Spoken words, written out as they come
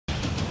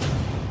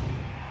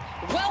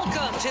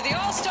to the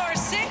All-Star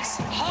 6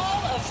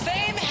 Hall of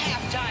Fame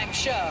halftime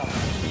show.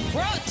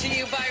 Brought to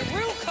you by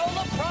Rusical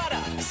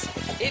products.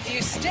 If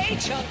you stay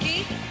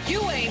chunky,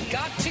 you ain't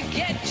got to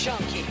get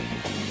chunky.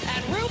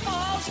 And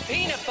RuPaul's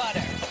peanut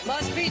butter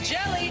must be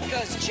jelly,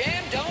 cause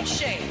jam don't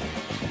shake.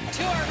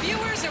 To our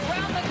viewers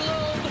around the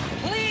globe,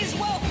 please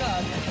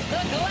welcome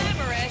the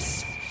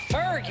glamorous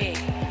Fergie.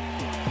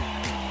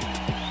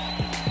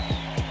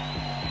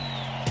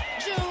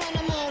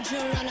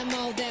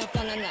 Geronimo, they're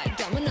falling like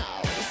dominoes.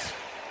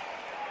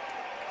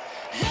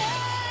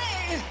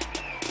 Hey!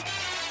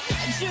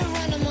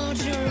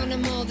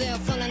 Geronimo, they're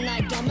falling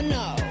like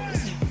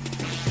dominoes.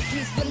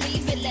 Please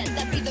believe it, let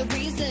that be the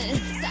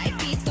reason. Sight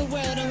beats the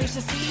world and we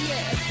should see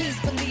it. Please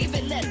believe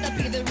it, let that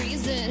be the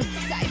reason.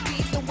 Sight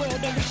beats the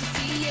world and we should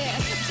see it.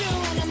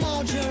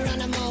 Geronimo,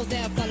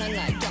 they're falling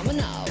like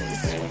dominoes.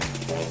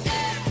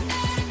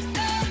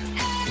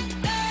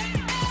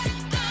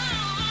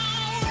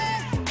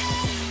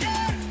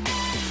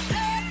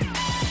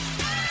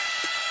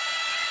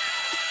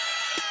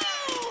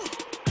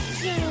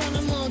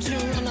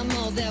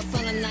 Geronimo, they're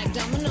falling like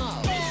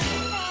dominoes.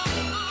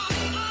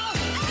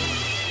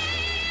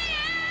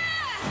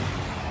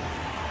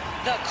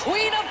 The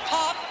Queen of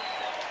Pop,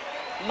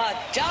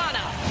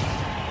 Madonna.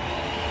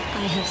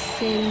 I have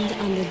sinned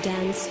on the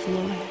dance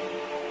floor,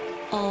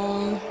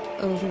 all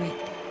over it.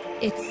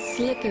 It's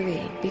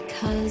slippery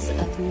because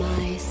of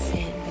my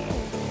sin.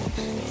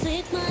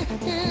 Take my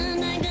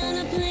hand, I got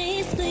a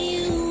place for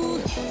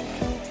you.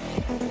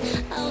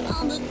 Out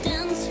on the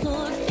dance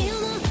floor, feel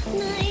the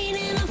night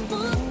in a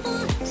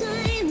 4/4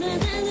 time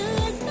as I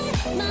lose my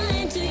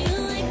mind to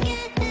you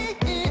again.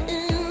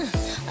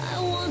 I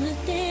wanna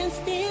dance,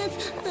 dance,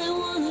 I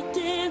wanna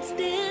dance,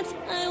 dance,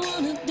 I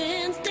wanna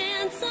dance,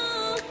 dance,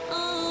 oh,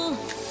 oh.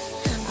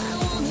 I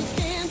wanna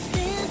dance,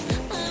 dance,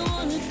 I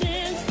wanna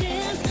dance,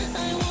 dance,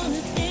 I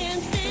wanna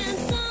dance,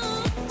 dance, oh,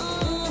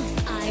 oh.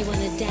 I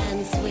wanna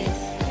dance with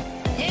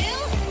who?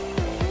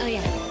 Oh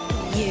yeah,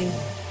 you.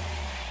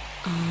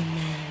 Oh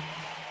man.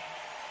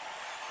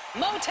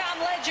 Motown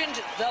legend,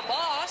 the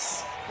boss,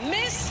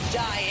 Miss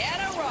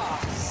Diana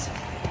Ross.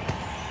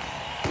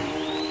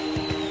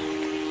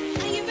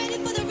 Are you ready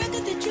for the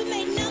record that you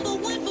made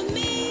 #1 for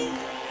me?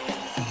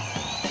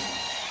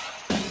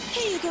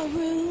 Here you go,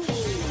 Rue.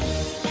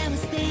 That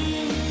was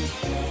then.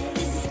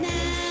 This is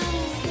now.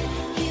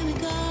 Here we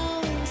go.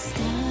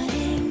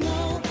 Starting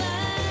over.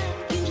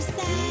 You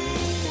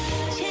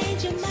decide.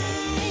 Change your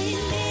mind.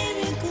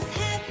 Miracles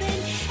happen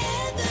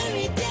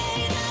every day.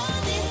 Oh,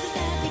 this is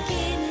the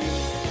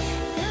beginning.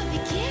 The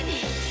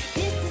beginning.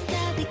 This is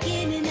the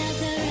beginning of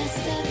the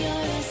rest of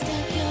your rest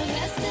of your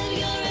rest of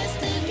your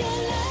rest of your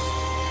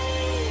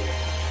life.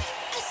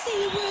 I see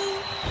you, Rue.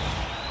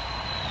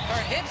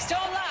 Her hips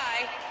don't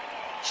lie,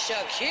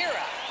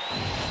 Shakira.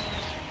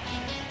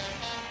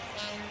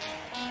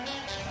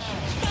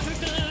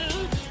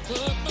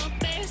 Put the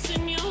bass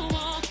in your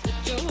walk, let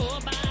your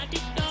whole body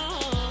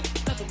talk.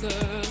 Cover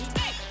girl,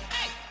 hey,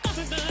 hey,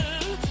 cover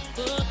girl.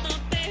 Put the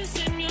bass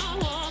in your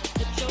walk,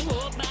 let your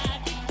whole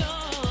body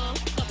talk.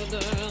 Cover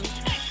girl,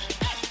 hey,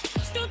 hey.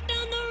 Stood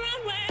down the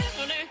runway,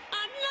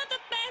 another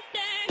bad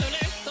day.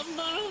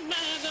 Cover of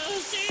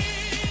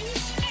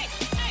magazines, hey,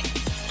 hey.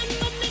 I'm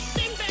a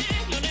missing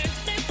bag,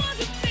 they want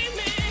to be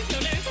me.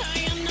 I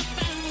am the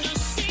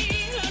fantasy,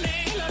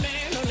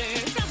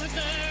 cover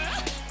girl.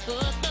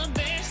 Put the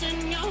bass in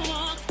your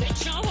walk, let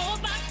your whole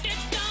body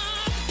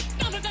talk.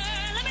 Cover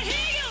girl, let me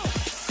hear you.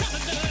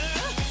 Cover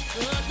girl,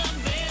 put the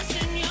bass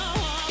in your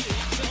walk,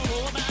 let your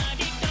whole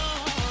body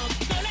talk.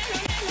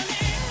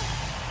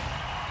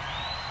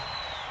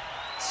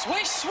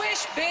 Swish,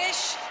 swish,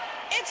 bish,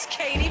 it's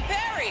Katy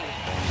Perry.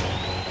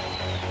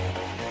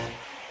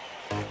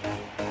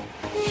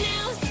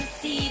 Now to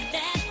see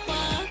that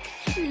walk,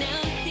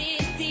 now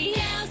sissy,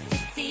 how to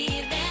see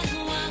that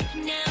walk,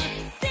 now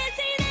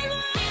sissy that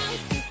walk, how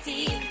to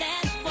see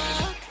that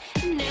walk,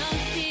 now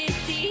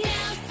sissy,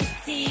 how to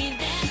see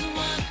that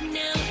walk,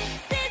 now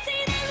sissy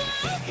that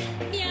walk,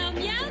 meow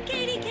meow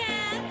kitty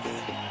cats.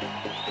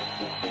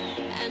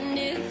 And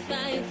if I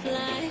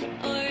fly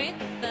or if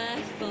I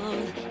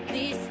fall, at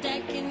least I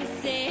can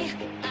say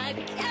I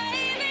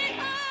gave it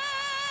all.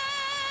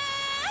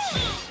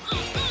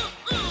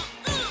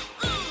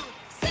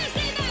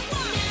 Sissy that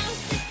walk, now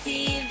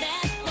sissy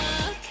that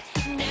walk,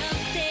 now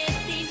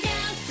sissy,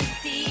 now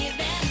sissy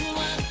that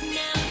walk,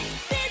 now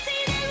sissy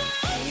that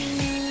walk.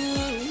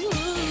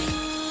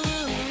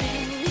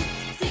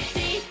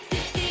 Sissy,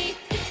 sissy,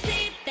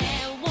 sissy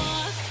that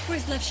walk.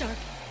 Where's Left Shark?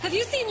 Have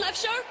you seen Left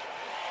Shark?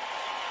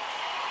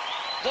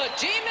 The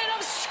demon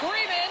of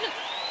screaming,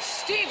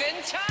 Steven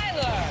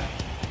Tyler.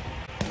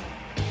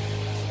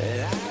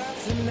 Out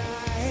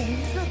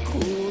tonight, I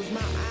close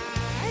my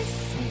eyes,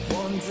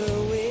 wonder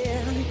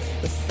when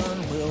the sun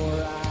will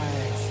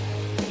rise.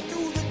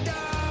 Through the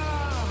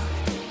dark,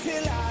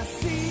 till I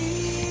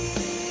see.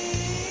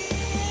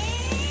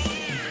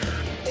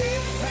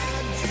 If I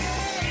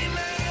dream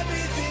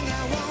everything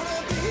I wanna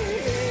be,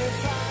 if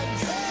I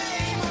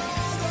dream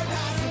all the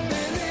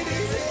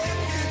possibilities, if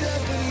you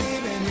just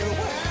believe in your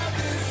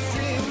wildest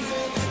dreams,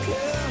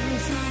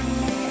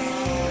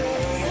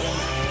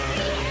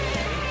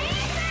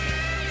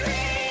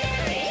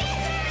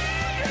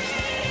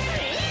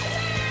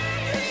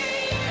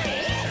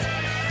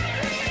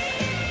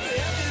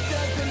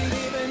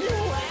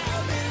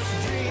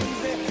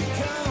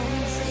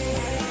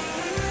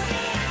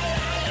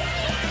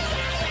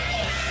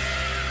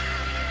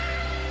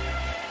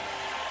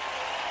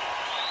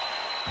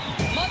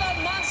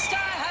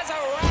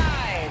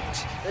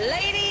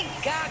 Lady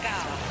Gaga.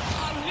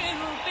 A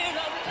little bit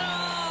of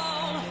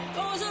love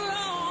goes a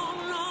long,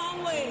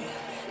 long way,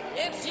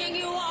 lifting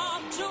you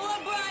up to a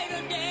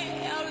brighter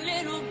day. A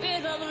little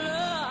bit of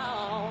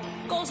love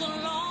goes a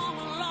long,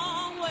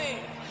 long way.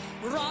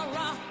 Ra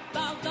ra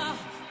ga ga,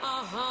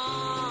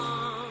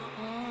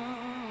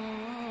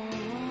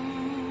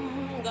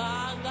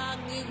 ga ga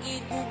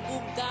gigi goo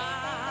goo ga.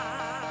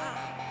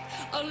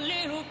 A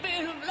little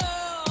bit of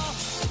love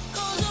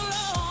goes a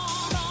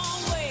long,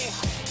 long way,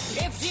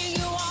 lifting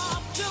you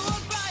up to a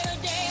brighter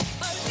day.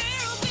 A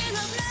little bit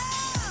of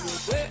love,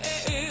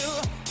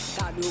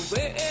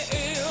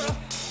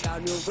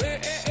 can you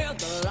feel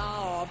the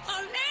love? A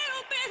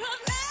little bit of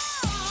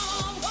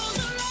love goes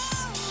a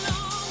long,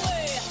 long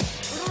way.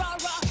 Ra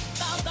ra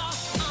ga ga,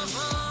 a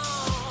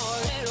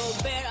little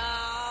bit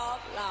of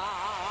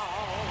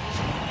love.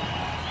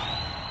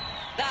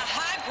 The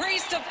high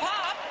priest of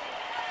pop,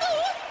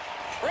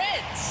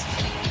 Prince.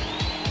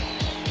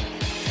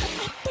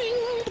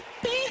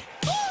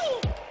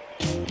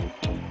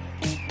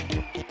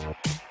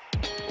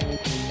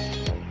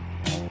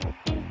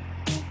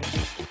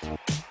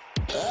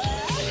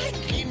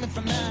 Came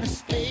from outer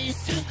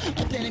space,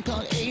 a planet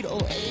called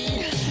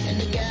 808, in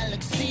the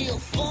galaxy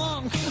of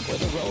funk, where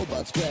the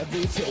robots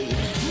gravitate.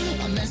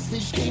 A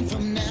message came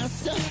from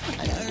NASA,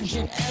 an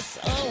urgent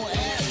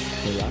SOS.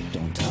 The rock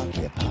don't talk,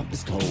 hip hop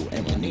is cold,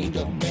 and we need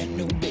a brand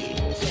new beat.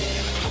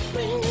 I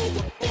bring you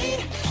the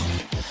beat,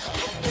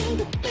 I bring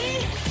the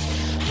beat,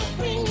 I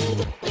bring you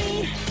the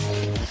beat,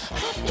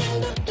 I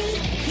bring the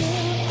beat,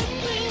 yeah, I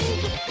bring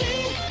the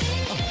beat,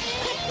 I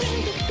bring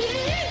the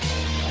beat,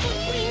 I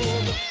bring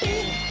the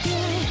beat, yeah,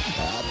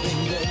 I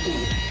bring the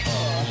beat.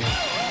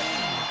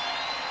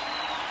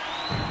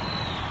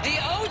 The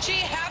OG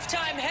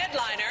halftime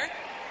headliner,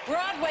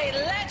 Broadway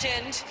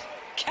legend,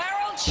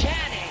 Carol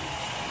Channing.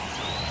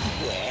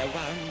 Where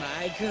are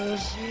my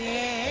girls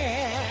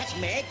at?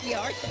 Make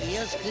your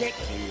heels click,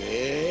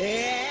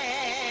 click.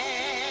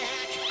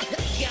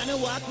 Gonna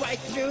walk right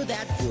through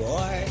that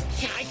door.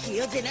 High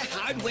heels in a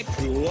hardwood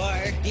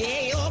floor.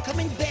 They all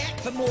coming back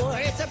for more.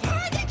 It's a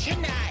party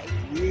tonight.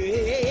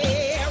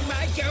 Where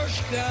my girls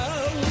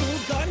go?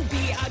 Gonna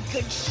be a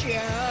good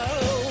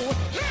show.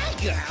 Hi,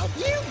 girl,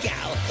 you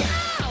go.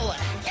 Go,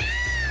 go.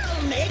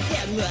 Make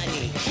that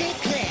money. Click,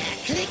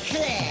 clack, click,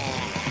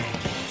 clack.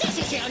 That's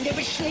the sound of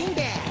a sling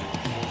bag.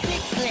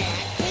 Click,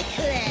 clack, click,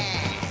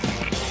 clack.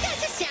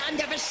 That's the sound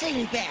of a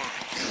sling bag.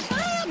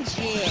 Come,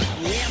 Jim.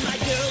 Where my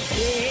girls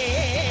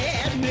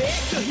at?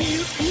 Make the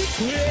heels click,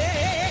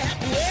 clack.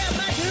 Where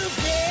my girls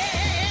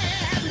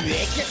at?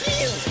 Make the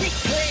heels click,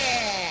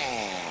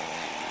 clack.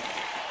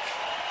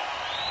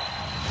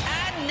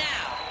 And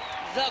now,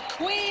 the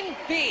Queen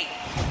Bee,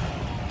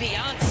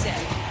 Beyonce.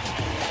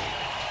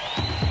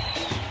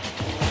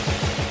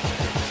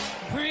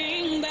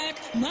 Bring back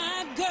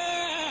my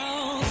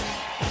girls.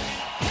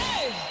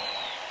 Hey!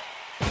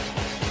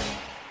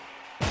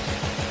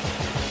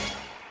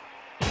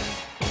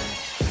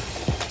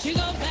 She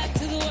go back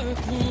to the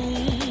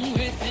workroom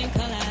with think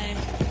alike.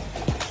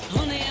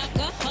 On the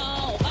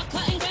alcohol, vodka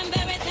and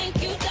cranberry, thank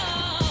you,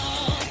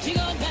 dog. She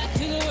go back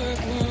to the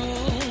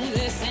workroom,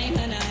 this ain't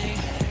the night.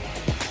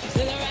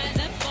 Till the rise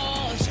and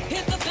fall, she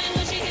hit the fan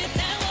when she hit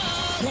that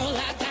wall. Girl,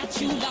 I got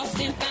you, lost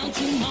and found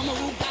you. Mama,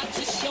 who got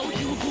to show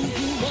you who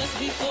you was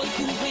before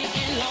you went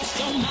and lost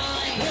your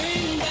mind.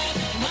 Bring back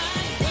my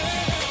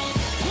girls,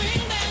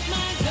 bring back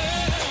my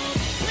girls,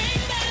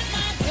 bring back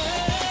my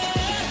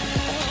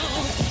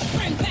girls,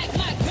 bring back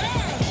my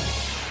girls.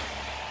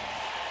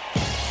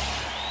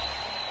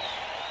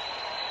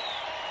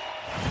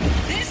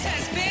 This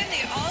has been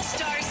the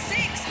All-Star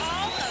 6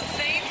 Hall of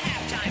Fame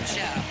halftime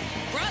show.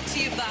 Brought to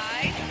you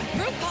by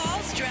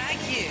RuPaul's Drag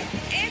U.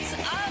 It's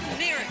a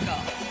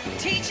miracle.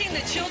 Teaching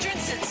the children's